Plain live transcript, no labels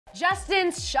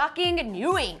Justin's shocking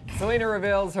new ink. Selena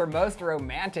reveals her most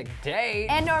romantic date.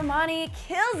 And Normani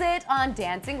kills it on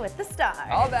Dancing with the Stars.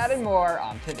 All that and more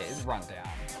on today's rundown.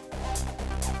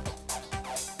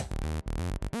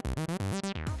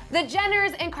 The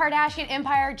Jenners and Kardashian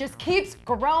empire just keeps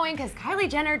growing because Kylie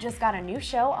Jenner just got a new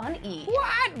show on E!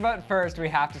 What? But first we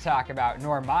have to talk about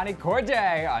Normani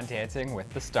Corday on Dancing with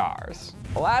the Stars.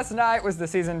 Last night was the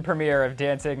season premiere of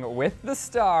Dancing with the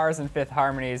Stars, and Fifth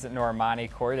Harmony's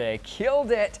Normani Corday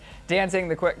killed it, dancing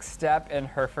the quick step in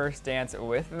her first dance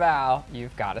with Val.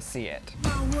 You've got to see it.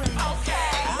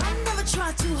 I never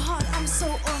try too hard, I'm so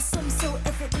awesome, so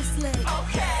effortlessly.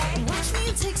 Watch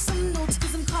me take some notes,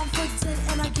 cause I'm confident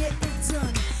and I get it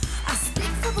done. I speak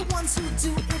for the ones who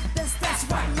do it best, that's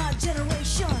right, my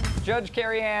generation. Judge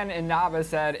Carrie Ann Inaba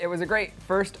said it was a great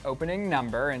first opening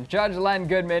number, and Judge Len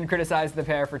Goodman criticized the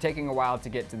pair for taking a while to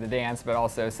get to the dance, but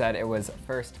also said it was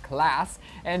first class,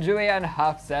 and Julianne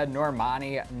Hough said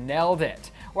Normani nailed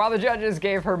it. While the judges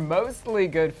gave her mostly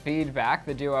good feedback,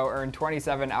 the duo earned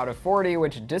 27 out of 40,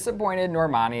 which disappointed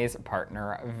Normani's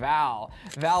partner, Val.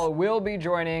 Val will be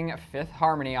joining Fifth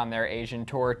Harmony on their Asian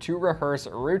tour to rehearse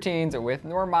routines with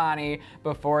Normani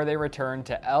before they return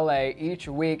to LA each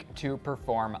week to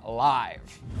perform live.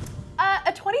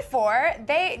 A 24,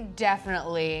 they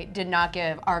definitely did not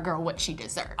give our girl what she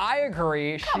deserved. I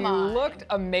agree. Come she on. looked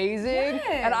amazing,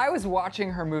 Yes. and I was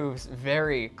watching her moves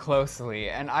very closely,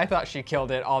 and I thought she killed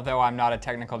it, although I'm not a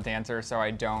technical dancer, so I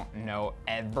don't know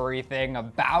everything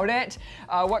about it.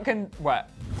 What?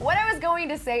 What I was going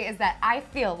to say is that I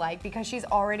feel like because she's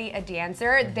already a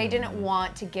dancer, they didn't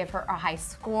want to give her a high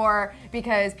score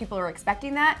because people are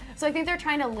expecting that. So I think they're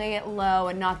trying to lay it low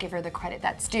and not give her the credit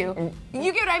that's due.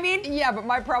 You get what I mean? Yeah, but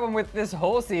my problem with this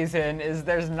whole season is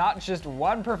there's not just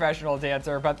one professional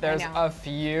dancer, but there's a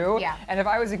few. Yeah. And if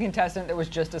I was a contestant that was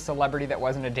just a celebrity that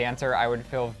wasn't a dancer, I would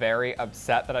feel very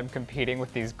upset that I'm competing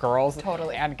with these girls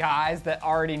and guys that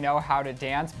already know how to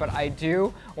dance. But I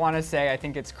do want to say I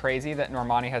think it's crazy that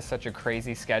Normani has such a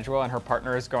crazy schedule and her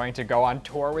partner is going to go on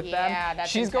tour with them. That's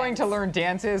She's going to learn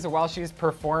dances while she's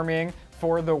performing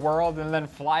for the world and then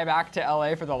fly back to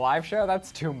LA for the live show.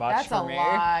 That's too much for me. That's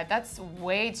a lot. That's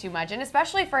way too much. And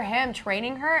especially for him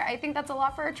training her, I think that's a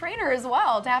lot for a trainer as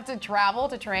well to have to travel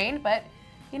to train. But,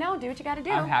 you know, do what you gotta do.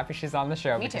 I'm happy she's on the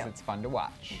show because too. it's fun to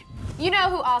watch. You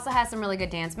know who also has some really good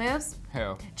dance moves?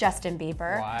 Who? Justin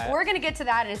Bieber. What? We're gonna get to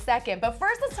that in a second, but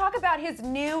first let's talk about his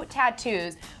new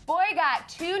tattoos. Boy got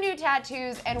 2 new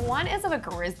tattoos, and one is of a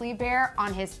grizzly bear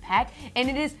on his pec, and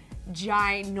it is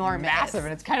ginormous. Massive,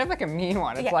 and it's kind of like a mean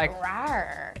one. It's like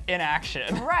rawr. in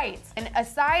action. Right, and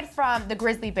aside from the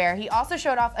grizzly bear, he also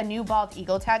showed off a new bald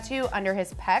eagle tattoo under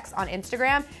his pecs on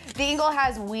Instagram. The eagle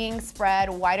has wings spread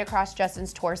wide across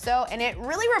Justin's torso, and it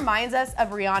really reminds us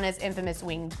of Rihanna's infamous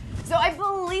wing. So I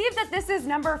believe that this is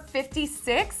number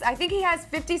 56. I think he has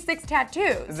 56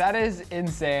 tattoos. That is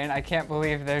insane. I can't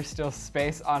believe there's still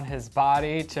space on his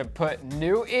body to put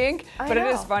new ink. But it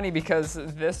is funny because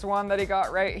this one that he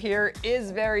got right here is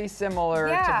very similar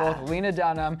to both Lena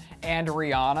Dunham and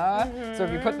Rihanna. So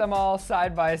if you put them all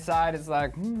side by side, it's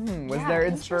like, was there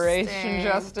inspiration,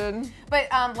 Justin? But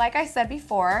like I said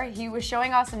before, he was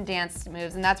showing off some dance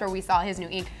moves, and that's where we saw his new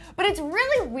ink. But it's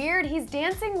really weird. He's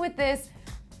dancing with this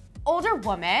older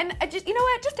woman. You know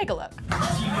what? Just take a look.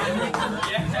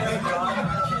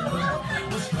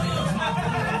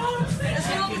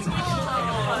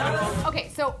 Okay,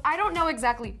 so I don't know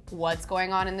exactly what's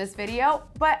going on in this video,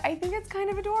 but I think it's kind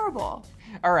of adorable.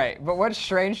 All right, but what's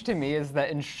strange to me is that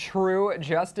in true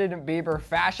Justin Bieber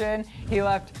fashion, he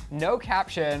left no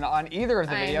caption on either of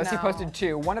the videos. He posted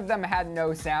 2. One of them had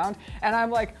no sound, and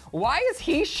I'm like, why is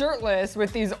he shirtless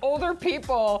with these older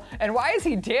people, and why is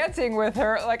he dancing with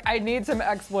her? Like, I need some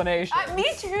explanation.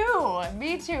 Me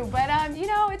too, but you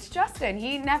know, it's Justin.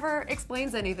 He never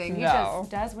explains anything. He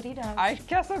just does what he does. I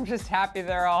guess I'm just happy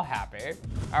they're all happy.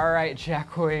 All right,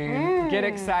 Jack Queen, get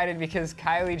excited because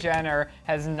Kylie Jenner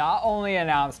has not only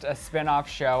announced a spin-off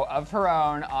show of her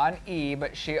own on E!,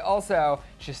 but she also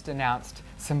just announced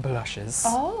some blushes.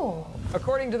 Oh.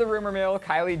 According to the rumor mill,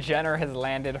 Kylie Jenner has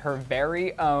landed her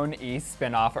very own E!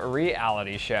 spin-off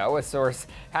reality show. A source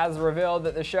has revealed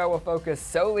that the show will focus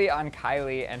solely on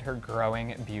Kylie and her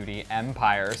growing beauty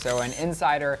empire. So an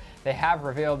insider they have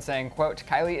revealed saying, quote,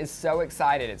 Kylie is so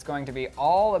excited. It's going to be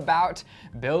all about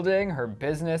building her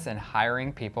business and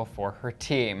hiring people for her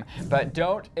team. But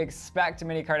don't expect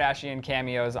many Kardashian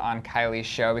cameos on Kylie's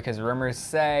show because rumors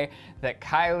say that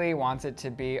Kylie wants it to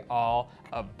be all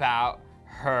about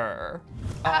her.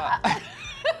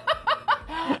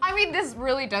 I mean, this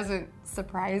really doesn't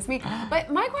surprise me.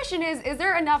 But my question is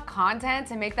there enough content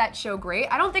to make that show great?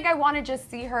 I don't think I want to just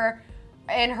see her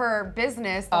in her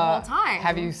business the whole time.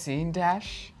 Have you seen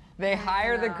Dash? They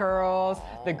hire the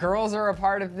girls are a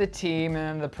part of the team,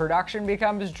 and the production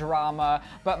becomes drama.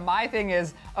 But my thing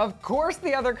is, of course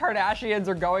the other Kardashians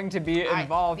are going to be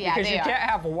involved because you can't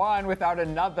have one without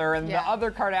another, and the other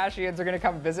Kardashians are gonna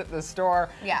come visit the store.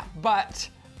 Yeah. But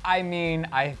I mean,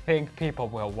 I think people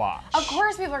will watch. Of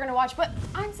course people are gonna watch, but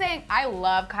I'm saying I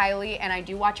love Kylie and I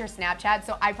do watch her Snapchat,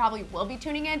 so I probably will be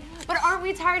tuning in. But aren't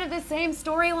we tired of the same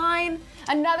storyline?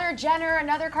 Another Jenner,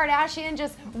 another Kardashian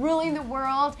just ruling the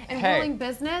world and ruling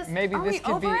business? Maybe this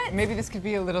could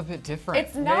be a little bit different.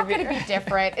 It's not gonna be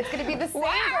different. It's gonna be the same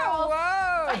girls.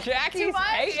 Whoa, Jackie's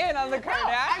hating on the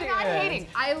Kardashians. No, I'm not hating.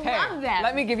 I love them.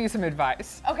 Let me give you some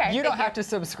advice. Okay. You don't have to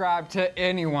subscribe to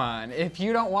anyone. If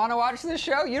you don't want to watch the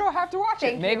show, you don't have to watch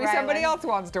it. Maybe somebody else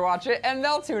wants to watch it, and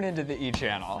they'll tune into the E!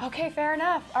 channel. Okay, fair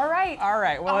enough. All right. All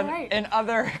right. Well, in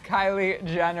other Kylie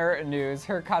Jenner news,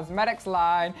 her cosmetics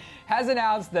line has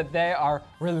announced that they are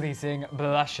releasing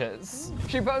blushes.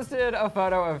 She posted a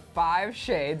photo of 5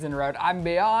 shades and wrote, "I'm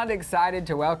beyond excited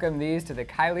to welcome these to the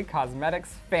Kylie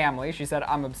Cosmetics family." She said,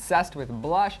 "I'm obsessed with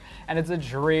blush, and it's a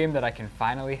dream that I can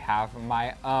finally have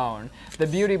my own." The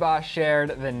beauty boss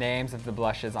shared the names of the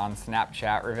blushes on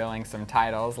Snapchat, revealing some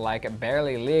titles like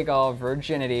Barely Legal,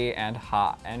 Virginity, and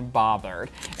Hot and Bothered.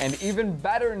 And even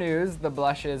better news, the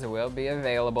blushes will be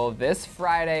available this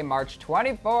Friday, March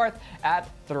 24th at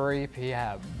 3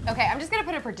 p.m. Okay, I'm just gonna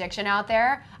put a prediction out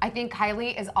there. I think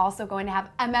Kylie is also going to have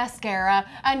a mascara,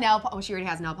 a nail polish. Oh, she already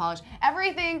has nail polish.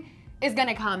 Everything is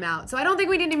gonna come out. So I don't think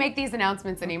we need to make these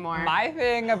announcements anymore. My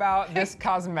thing about this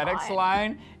cosmetics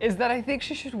line is that I think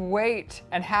she should wait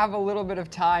and have a little bit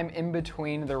of time in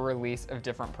between the release of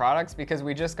different products, because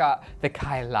we just got the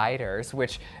Kylighters,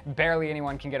 which barely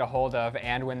anyone can get a hold of,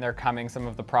 and when they're coming, some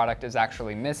of the product is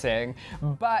actually missing.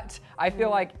 But I feel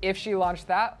like if she launched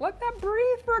that, let that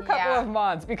breathe for a couple of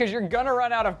months, because you're gonna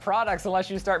run out of products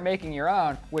unless you start making your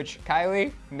own, which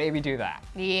Kylie, maybe do that.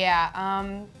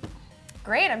 Yeah,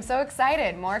 great, I'm so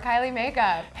excited. More Kylie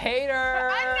makeup. Hater!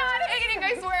 I'm not hating,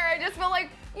 I swear. I just feel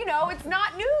like, you know, it's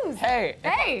not news. Hey,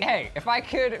 if I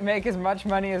could make as much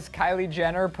money as Kylie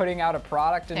Jenner putting out a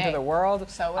product into the world,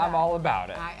 I'm all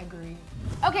about it. I agree.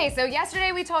 Okay, so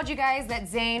yesterday we told you guys that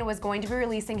Zayn was going to be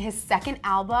releasing his second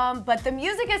album, but the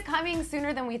music is coming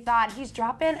sooner than we thought. He's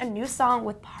dropping a new song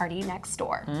with Party Next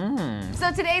Door.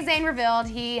 So today Zayn revealed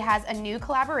he has a new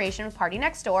collaboration with Party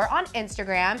Next Door on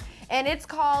Instagram, and it's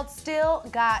called Still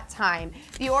Got Time.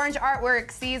 The orange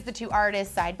artwork sees the two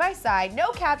artists side by side,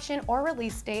 no caption or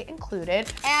release date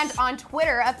included. And on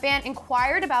Twitter, a fan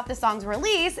inquired about the song's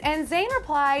release, and Zayn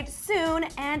replied, "Soon,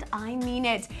 and I mean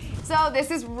it." So this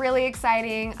is really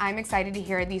exciting. I'm excited to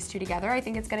hear these two together. I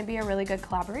think it's gonna be a really good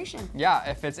collaboration. Yeah,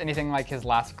 if it's anything like his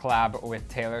last collab with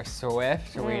Taylor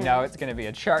Swift, we know it's gonna be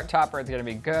a chart topper, it's gonna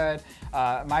be good.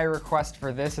 My request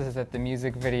for this is that the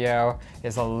music video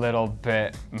is a little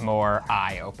bit more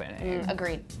eye-opening.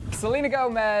 Agreed. Selena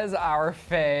Gomez, our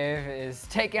fave, is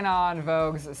taking on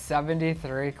Vogue's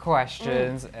 73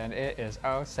 questions, and it is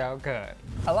oh so good.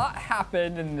 A lot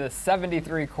happened in the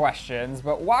 73 questions,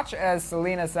 but watch as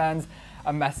Selena sends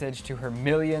a message to her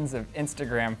millions of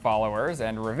Instagram followers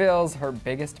and reveals her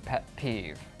biggest pet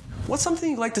peeve. What's something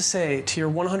you'd like to say to your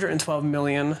 112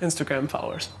 million Instagram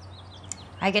followers?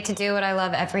 I get to do what I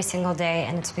love every single day,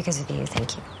 and it's because of you.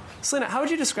 Thank you. Selena, how would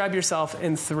you describe yourself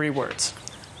in 3 words?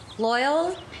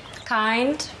 Loyal,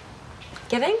 kind,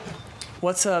 giving.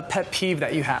 What's a pet peeve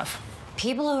that you have?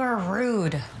 People who are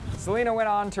rude. Selena went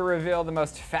on to reveal the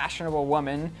most fashionable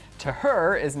woman to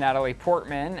her is Natalie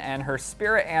Portman, and her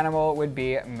spirit animal would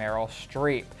be Meryl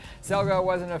Streep. Selga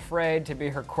wasn't afraid to be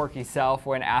her quirky self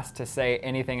when asked to say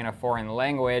anything in a foreign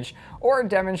language or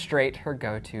demonstrate her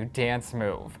go-to dance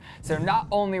move. So not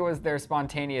only was there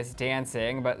spontaneous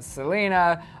dancing, but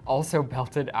Selena also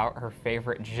belted out her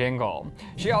favorite jingle.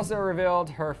 She also revealed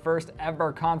her first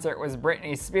ever concert was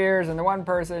Britney Spears, and the one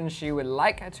person she would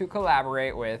like to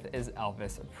collaborate with is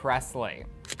Elvis Presley.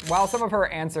 While some of her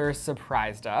answers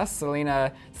surprised us,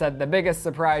 Selena said the biggest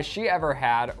surprise she ever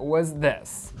had was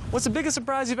this. What's the biggest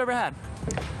surprise you've ever had?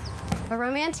 A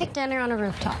romantic dinner on a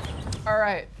rooftop. All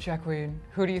right, Jacqueline,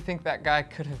 who do you think that guy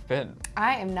could have been?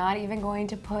 I am not even going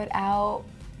to put out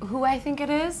who I think it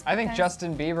is. I think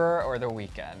Justin Bieber or The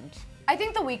Weeknd. I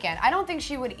think The Weeknd. I don't think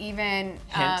she would even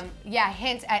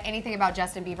hint at anything about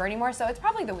Justin Bieber anymore, so it's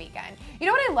probably The Weeknd. You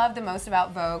know what I love the most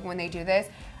about Vogue when they do this?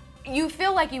 you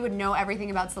feel like you would know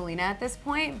everything about Selena at this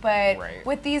point, but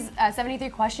with these 73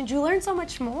 questions, you learn so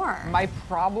much more. My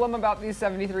problem about these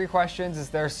 73 questions is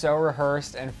they're so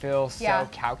rehearsed and feel so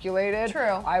calculated.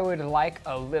 True. I would like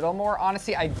a little more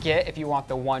honesty. I get if you want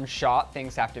the one shot,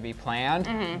 things have to be planned,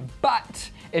 but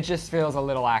it just feels a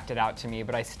little acted out to me.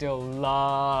 But I still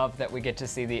love that we get to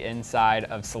see the inside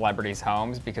of celebrities'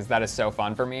 homes because that is so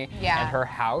fun for me. Yeah. And her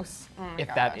house, if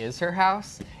that is her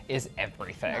house, is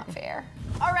everything. Not fair.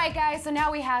 All right, guys, so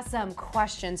now we have some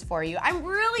questions for you. I'm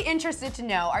really interested to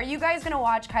know, are you guys gonna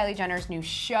watch Kylie Jenner's new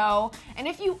show? And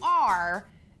if you are,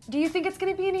 do you think it's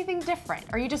gonna be anything different?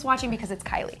 Or are you just watching because it's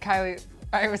Kylie? Kylie,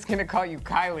 I was gonna call you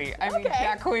Kylie. I mean,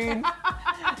 Jack Queen.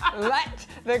 Let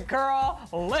the girl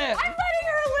live. I'm letting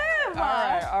her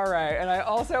live. All right. And I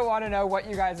also want to know what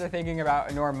you guys are thinking about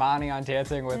Normani on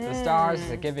Dancing with the Stars.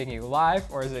 Is it giving you life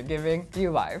or is it giving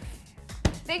you life?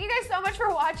 Thank you guys so much for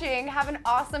watching. Have an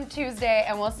awesome Tuesday,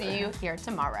 and we'll see you here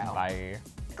tomorrow. Bye.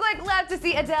 Click left to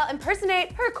see Adele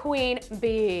impersonate her queen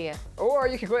bee. Or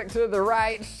you can click to the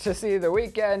right to see The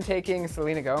Weeknd taking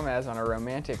Selena Gomez on a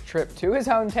romantic trip to his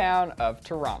hometown of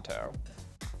Toronto.